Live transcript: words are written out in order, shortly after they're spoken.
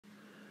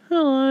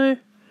Hello.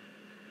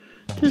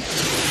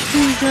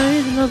 Just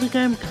another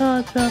game of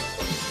cards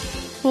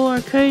for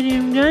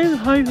arkadium game.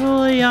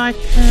 Hopefully I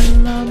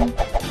can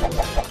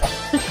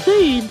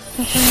succeed with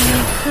this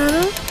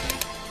channel.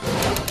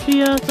 She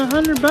has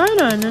 100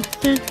 bono and it's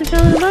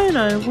 600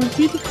 bono. Would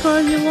you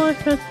describe your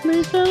life as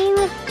smooth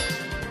sailing?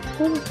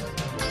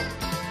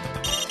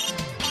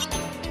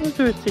 I'll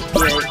do a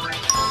 68.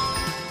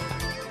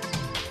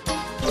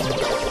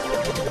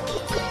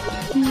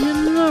 You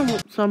know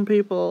what some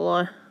people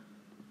are like.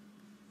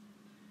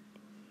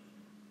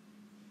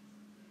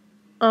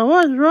 I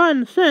was right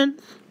in a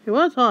sense. It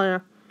was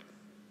higher.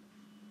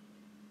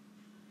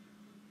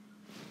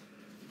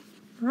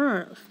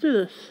 Alright, let's do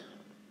this.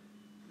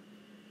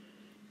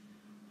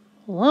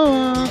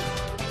 Lower.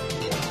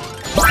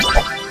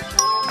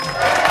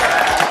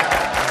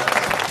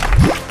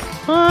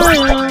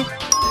 Higher.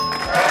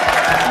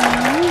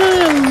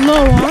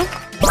 Lower.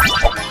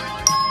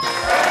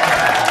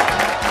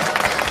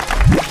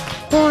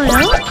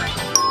 Higher.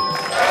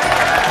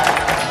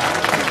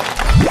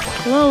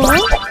 Lower.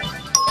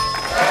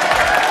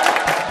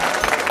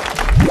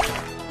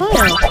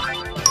 Higher.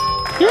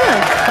 Yeah,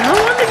 and I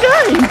won the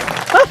game.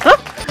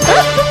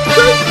 That's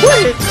so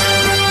quick.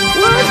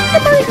 Well,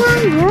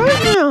 I'm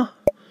right now.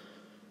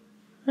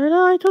 And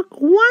I took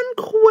one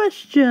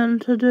question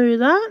to do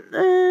that,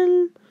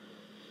 and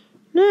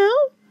now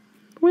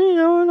we're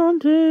going on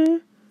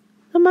to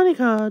the money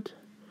card.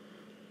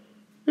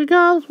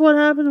 Regardless of what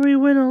happens, we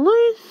win or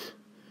lose,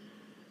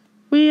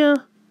 we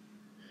are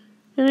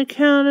going to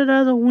count it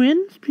as a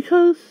win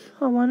because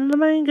I won in the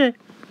main game.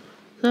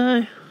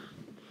 So,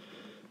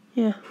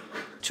 yeah.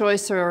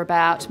 Choice are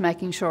about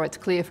making sure it's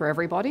clear for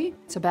everybody.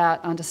 It's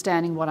about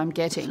understanding what I'm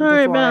getting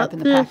Sorry before I about open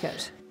the this.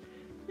 packet.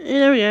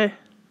 There we go.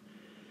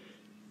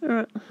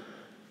 Alright.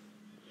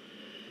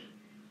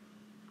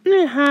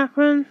 It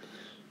happens.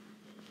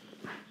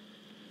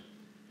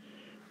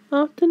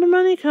 Off to the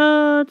money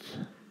cards.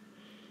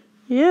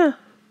 Yeah.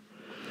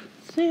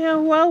 See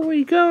how well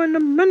we go in the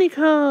money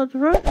cards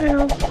right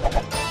now.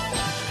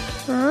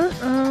 Alright,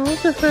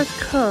 what's the first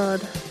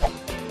card?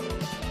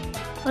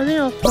 I think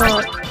I'll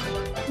start.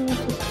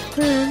 What's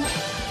a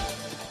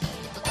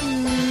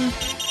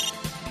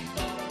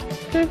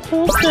 10?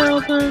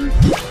 4,000.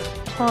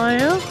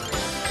 Higher.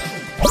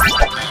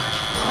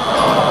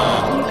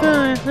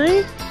 Okay,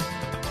 see?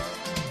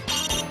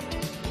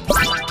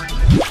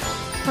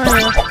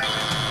 Higher.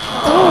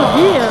 Oh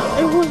dear,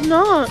 it was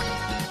not.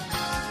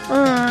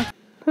 Alright,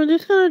 we're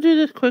just gonna do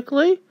this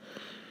quickly.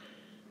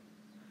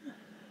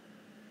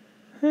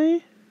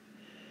 Hey?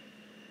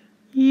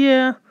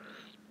 Yeah.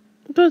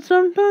 But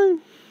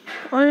sometimes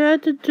I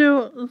had to do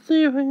it. Let's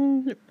see if I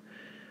can.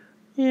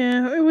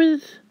 Yeah,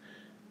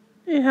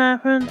 it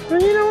happened.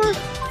 But you know what?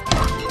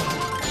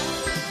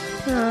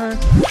 Try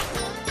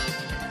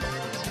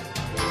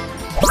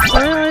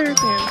higher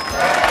again.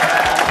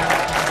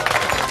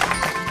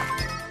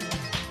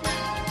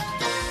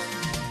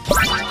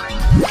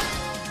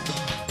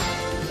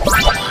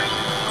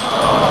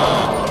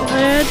 I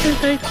had to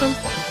take some.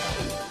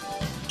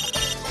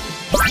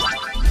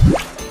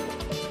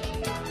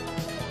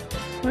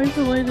 Where's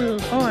the way to the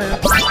fire?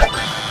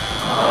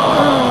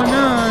 Oh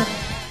no.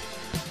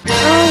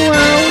 Oh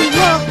well, we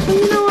lost. But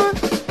you know what?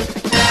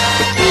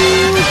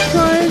 We'll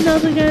try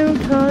another game of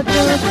cards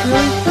really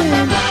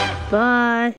soon. Bye.